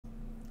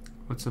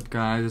What's up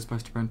guys, it's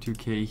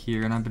Buster2K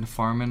here, and I've been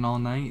farming all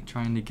night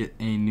trying to get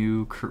a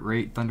new crit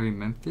rate Thundering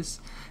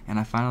Memphis, and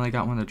I finally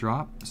got one to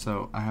drop.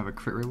 So I have a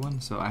crit rate one,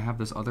 so I have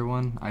this other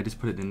one, I just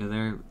put it into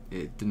there.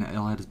 It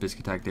all had its basic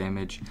attack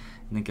damage.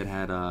 I think it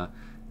had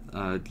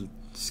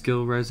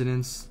skill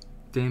resonance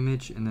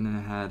damage, and then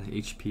it had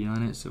HP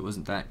on it, so it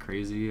wasn't that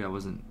crazy. I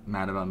wasn't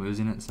mad about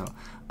losing it, so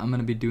I'm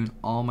gonna be doing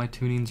all my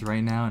tunings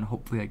right now, and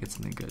hopefully I get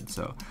something good.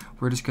 So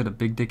we're just gonna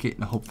big dick it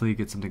and hopefully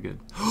get something good.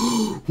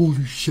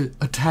 Holy shit!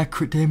 Attack,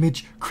 crit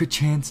damage, crit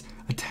chance,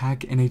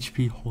 attack, and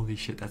HP. Holy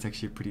shit, that's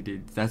actually pretty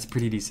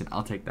decent.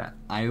 I'll take that.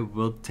 I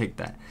will take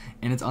that.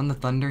 And it's on the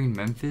Thundering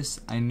Memphis.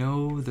 I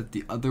know that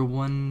the other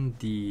one,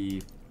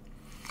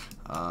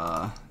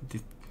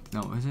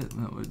 no, is it?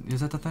 No,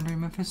 is that the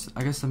Thundering Memphis?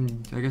 I guess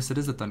it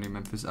is the Thundering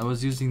Memphis. I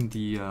was using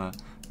the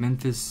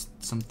Memphis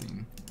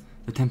something,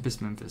 the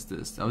Tempest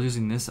Memphis. I was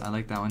using this. I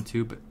like that one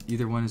too, but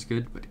either one is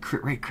good. But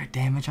crit rate, crit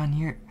damage on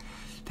here,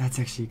 that's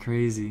actually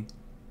crazy.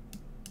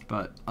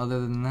 But other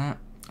than that,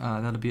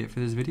 that'll be it for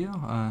this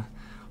video.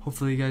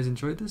 Hopefully you guys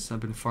enjoyed this. I've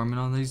been farming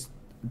on these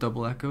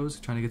double echoes,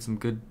 trying to get some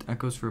good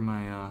echoes for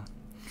my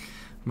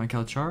my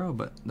Calcharo.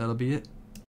 But that'll be it.